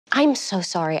I'm so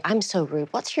sorry. I'm so rude.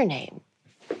 What's your name?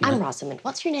 I'm Rosamond.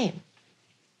 What's your name?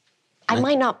 I'm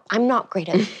not great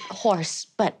at horse,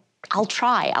 but I'll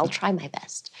try. I'll try my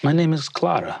best. My name is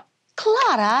Clara.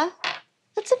 Clara?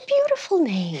 That's a beautiful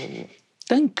name.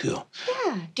 Thank you.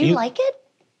 Yeah. Do you like it?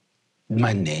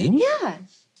 My name? Yeah.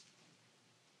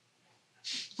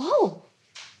 Oh.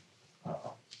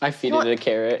 I feed it a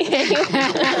carrot.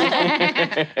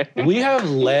 We have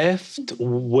left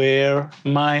where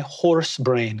my horse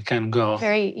brain can go.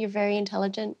 You're very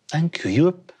intelligent. Thank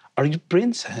you. Are you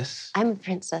princess? I'm a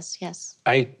princess, yes.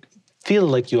 I feel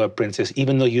like you are princess,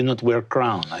 even though you not wear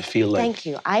crown. I feel like... Thank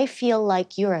you. I feel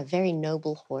like you're a very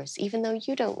noble horse, even though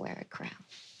you don't wear a crown.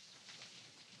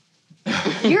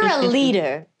 You're a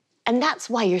leader, and that's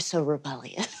why you're so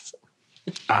rebellious.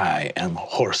 I am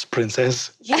horse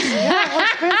princess. Yes, you're a horse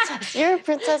princess. You're a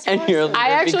princess horse. And you're a leader I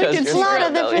actually because you're consider the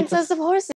rebellious. princess of horses.